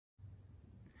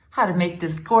how to make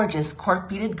this gorgeous cork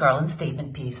beaded garland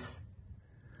statement piece.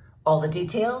 All the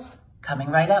details coming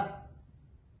right up.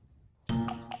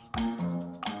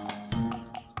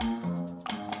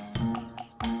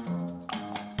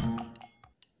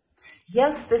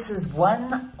 Yes, this is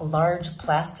one large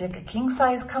plastic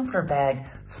king-size comforter bag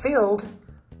filled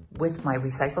with my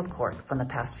recycled cork from the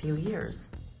past few years.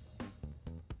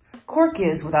 Cork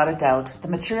is, without a doubt, the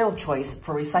material choice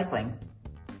for recycling.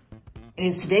 It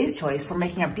is today's choice for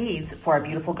making our beads for our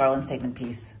beautiful garland statement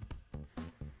piece.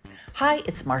 Hi,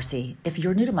 it's Marcie. If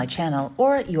you're new to my channel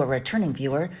or you are a returning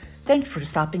viewer, thank you for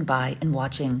stopping by and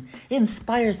watching. It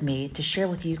inspires me to share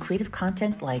with you creative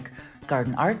content like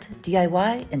garden art,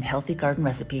 DIY, and healthy garden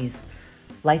recipes.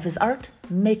 Life is art,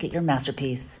 make it your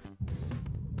masterpiece.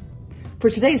 For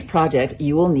today's project,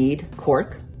 you will need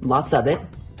cork, lots of it,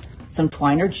 some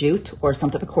twine or jute or some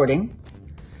type of cording,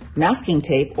 masking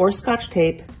tape or scotch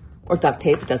tape or duct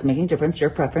tape, it doesn't make any difference, your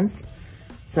preference.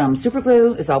 Some super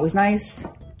glue is always nice,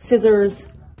 scissors,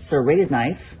 serrated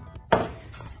knife,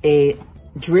 a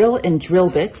drill and drill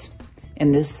bit,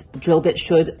 and this drill bit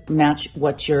should match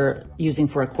what you're using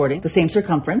for a cording, the same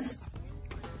circumference.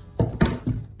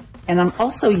 And I'm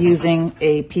also using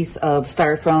a piece of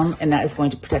styrofoam, and that is going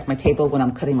to protect my table when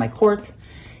I'm cutting my cork.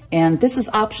 And this is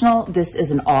optional, this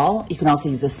is an awl. You can also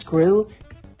use a screw.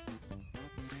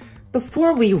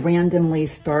 Before we randomly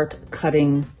start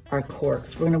cutting our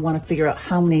corks, we're gonna wanna figure out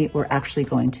how many we're actually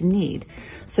going to need.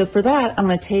 So for that, I'm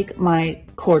gonna take my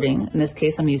cording, in this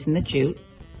case, I'm using the jute,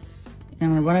 and I'm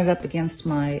gonna run it up against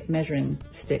my measuring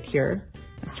stick here.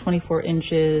 That's 24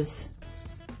 inches,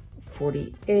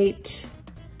 48,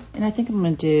 and I think I'm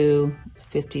gonna do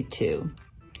 52.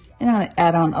 And I'm gonna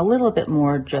add on a little bit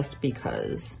more just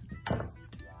because.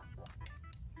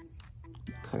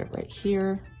 Cut it right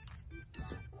here.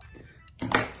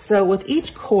 So with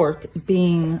each cork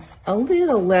being a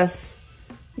little less,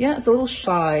 yeah, it's a little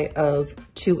shy of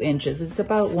 2 inches. It's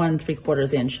about 1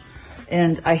 3/4 inch.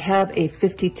 And I have a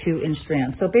 52-inch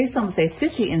strand. So based on, say,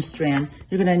 50-inch strand,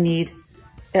 you're gonna need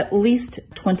at least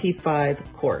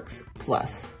 25 corks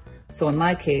plus. So in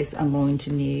my case, I'm going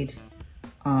to need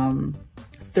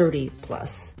 30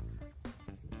 plus.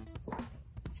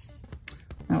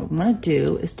 Now what I'm gonna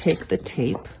do is take the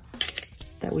tape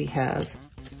that we have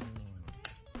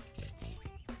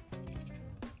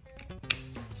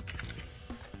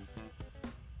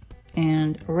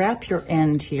and wrap your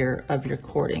end here of your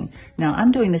cording. Now I'm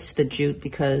doing this to the jute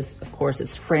because of course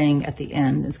it's fraying at the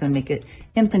end. It's gonna make it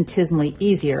infinitesimally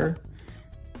easier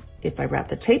if I wrap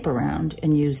the tape around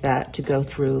and use that to go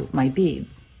through my bead.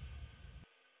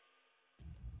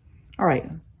 All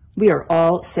right, we are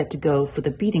all set to go for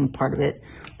the beading part of it.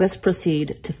 Let's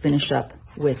proceed to finish up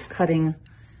with cutting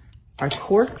our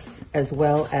corks as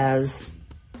well as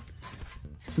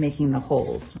making the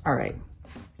holes. All right.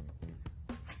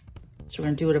 So we're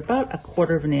gonna do it about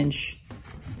 1/4 inch.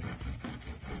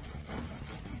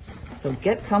 So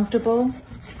get comfortable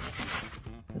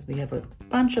because we have a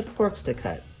bunch of corks to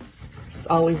cut. It's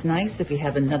always nice if you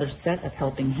have another set of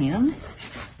helping hands.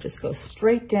 Just go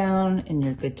straight down and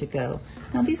you're good to go.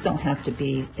 Now these don't have to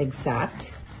be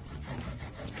exact.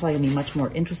 It's probably gonna be much more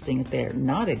interesting if they're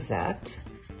not exact.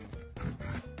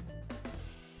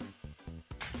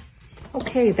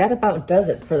 Okay, that about does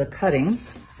it for the cutting.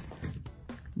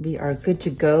 We are good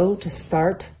to go to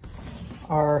start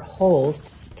our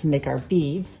holes to make our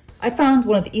beads. I found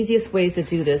one of the easiest ways to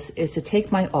do this is to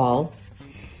take my awl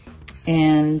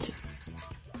and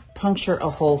puncture a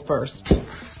hole first,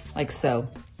 like so.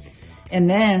 And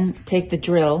then take the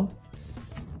drill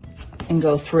and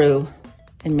go through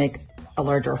and make a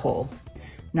larger hole.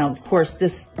 Now, of course,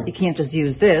 this, you can't just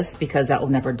use this because that will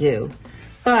never do,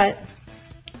 but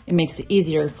it makes it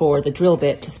easier for the drill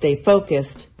bit to stay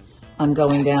focused on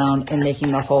going down and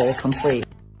making the hole complete.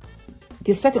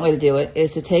 The second way to do it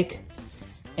is to take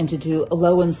and to do a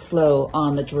low and slow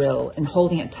on the drill and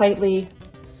holding it tightly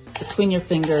between your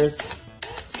fingers.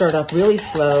 Start off really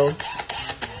slow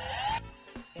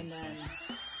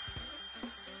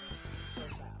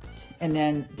and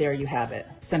then there you have it,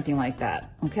 something like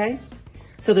that, okay?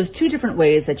 So there's 2 different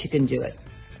ways that you can do it,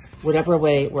 whatever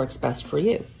way works best for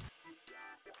you.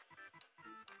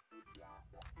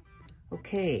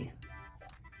 Okay.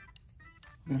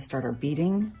 I'm gonna start our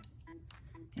beading,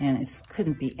 and it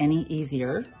couldn't be any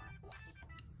easier.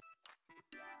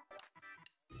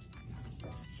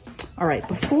 All right,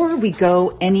 before we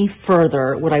go any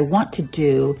further, what I want to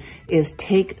do is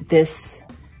take this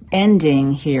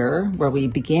ending here where we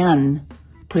began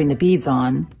putting the beads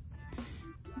on,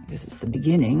 I guess it's the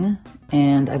beginning,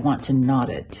 and I want to knot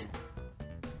it.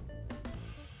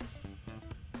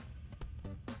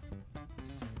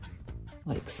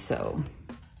 like so.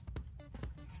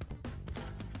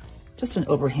 Just an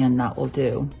overhand knot will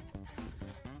do.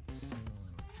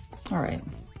 All right,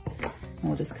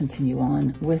 we'll just continue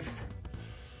on with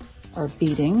our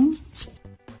beading.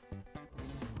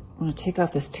 I'm gonna take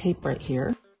off this tape right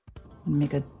here and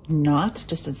make a knot,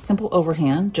 just a simple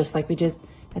overhand, just like we did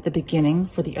at the beginning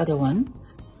for the other one,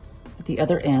 at the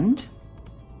other end.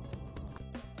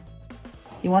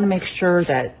 You wanna make sure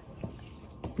that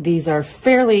these are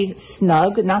fairly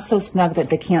snug, not so snug that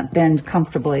they can't bend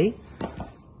comfortably,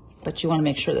 but you wanna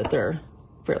make sure that they're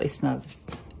fairly snug.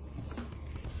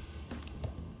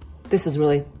 This is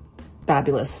really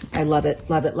fabulous. I love it,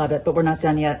 love it, love it, but we're not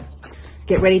done yet.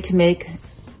 Get ready to make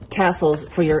tassels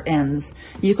for your ends.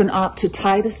 You can opt to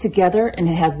tie this together and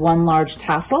have one large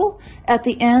tassel at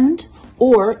the end,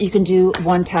 or you can do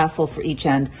one tassel for each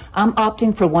end. I'm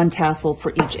opting for one tassel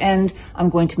for each end. I'm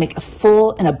going to make a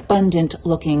full and abundant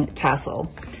looking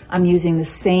tassel. I'm using the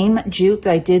same jute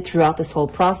that I did throughout this whole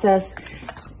process.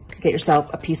 Get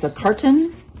yourself a piece of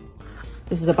carton.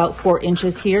 This is about 4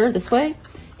 inches here, this way.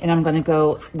 And I'm gonna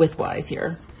go widthwise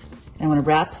here. And I'm gonna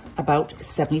wrap about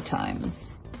 70 times.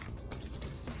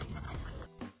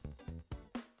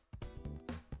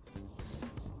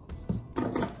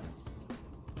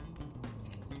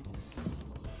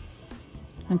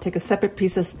 I'm gonna take a separate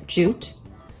piece of jute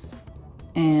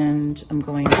and I'm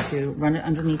going to run it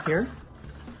underneath here.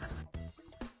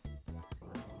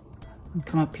 And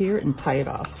come up here and tie it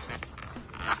off.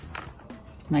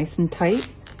 Nice and tight,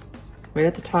 right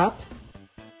at the top.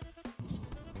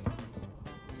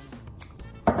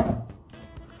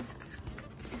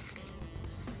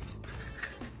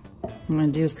 What I'm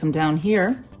gonna do is come down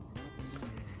here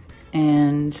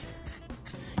and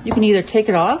you can either take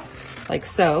it off like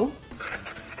so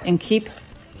and keep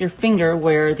your finger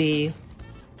where the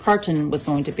carton was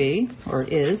going to be, or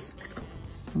is,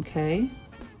 okay?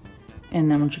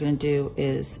 And then what you're gonna do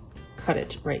is cut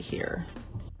it right here.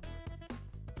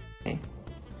 Okay,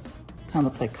 kind of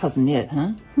looks like Cousin It,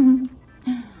 huh?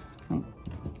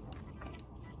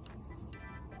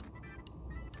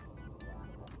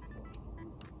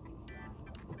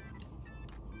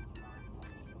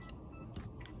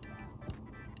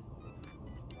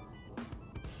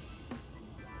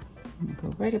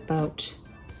 Go right about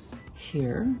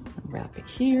here, wrap it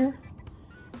here,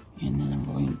 and then I'm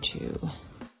going to,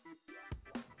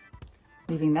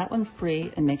 leaving that one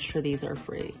free and make sure these are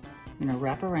free. I'm gonna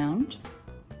wrap around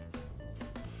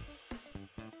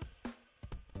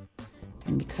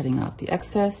and be cutting off the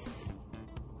excess.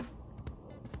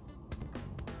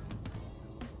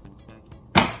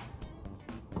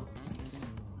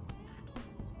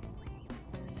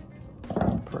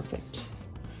 Perfect.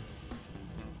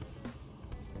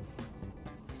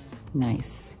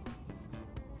 Nice.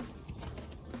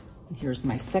 Here's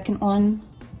my second one.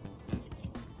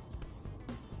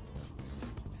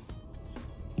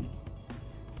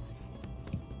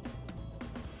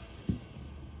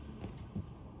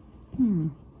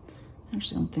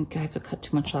 Actually, I don't think I have to cut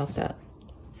too much off that.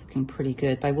 It's looking pretty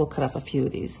good, but I will cut off a few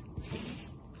of these.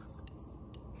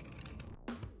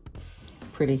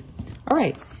 Pretty. All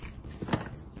right.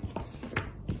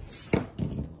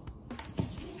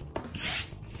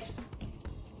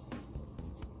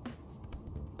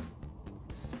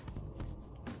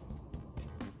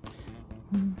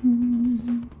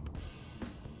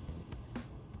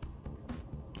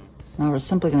 Now what we're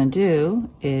simply going to do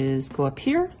is go up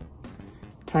here,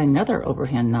 tie another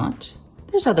overhand knot.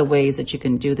 There's other ways that you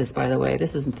can do this, by the way.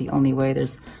 This isn't the only way.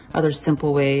 There's other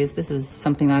simple ways. This is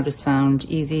something I've just found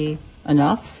easy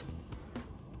enough.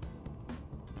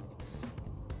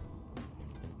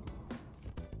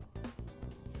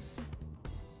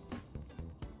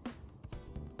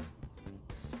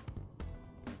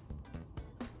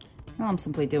 All I'm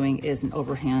simply doing is an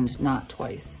overhand knot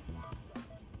twice.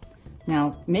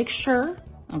 Now make sure,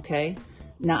 okay,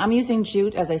 now I'm using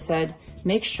jute, as I said,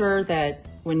 make sure that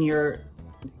when you're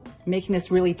making this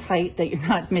really tight that you're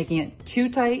not making it too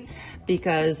tight,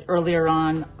 because earlier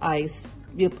on I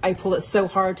pulled it so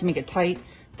hard to make it tight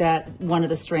that one of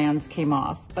the strands came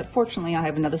off. But fortunately I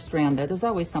have another strand there. There's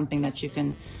always something that you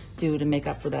can do to make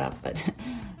up for that, but it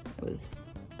was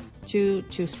too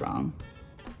strong.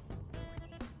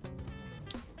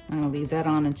 I'm gonna leave that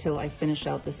on until I finish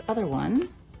out this other one.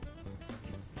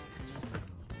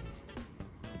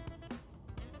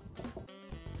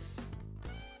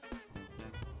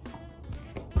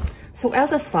 So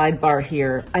as a sidebar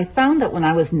here, I found that when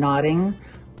I was knotting,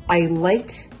 I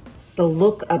liked the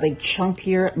look of a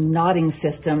chunkier knotting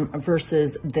system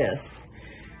versus this.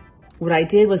 What I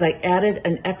did was I added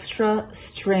an extra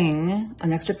string,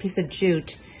 an extra piece of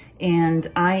jute, and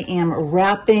I am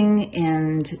wrapping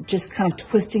and just kind of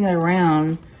twisting it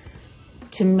around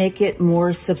to make it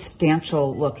more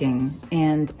substantial looking.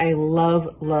 And I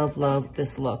love, love, love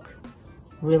this look.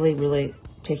 Really, really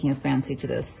taking a fancy to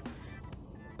this.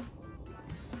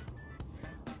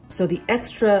 So the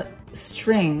extra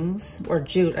strings, or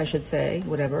jute, I should say,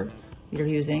 whatever you're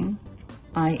using,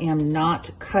 I am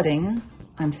not cutting.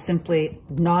 I'm simply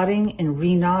knotting and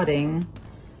re-knotting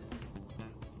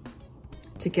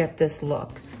to get this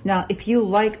look. Now, if you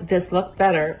like this look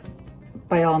better,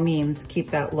 by all means,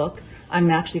 keep that look. I'm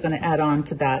actually going to add on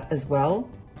to that as well.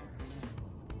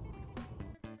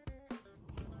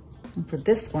 And for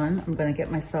this one, I'm going to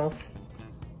get myself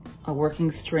a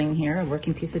working string here, a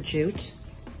working piece of jute.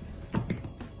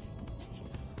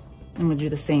 I'm going to do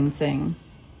the same thing.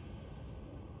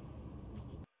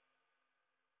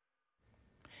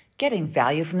 Getting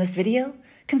value from this video?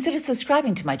 Consider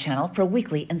subscribing to my channel for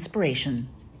weekly inspiration.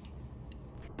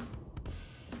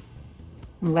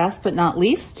 And last but not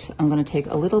least, I'm going to take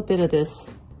a little bit of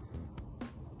this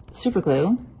super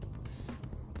glue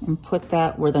and put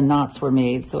that where the knots were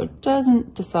made so it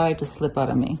doesn't decide to slip out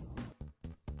of me.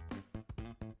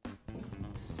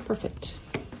 Perfect.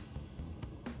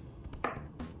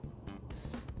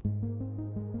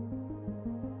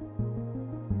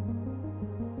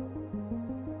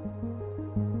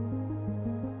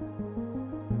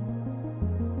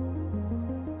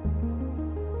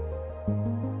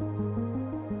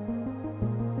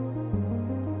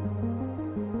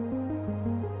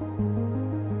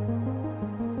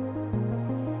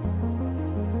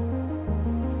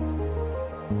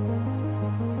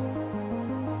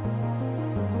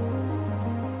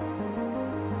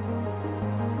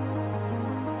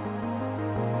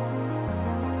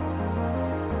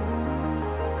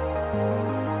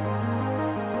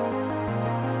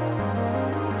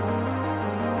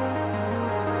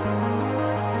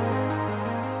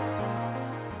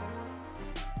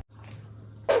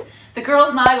 The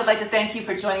girls and I would like to thank you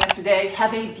for joining us today.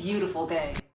 Have a beautiful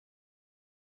day.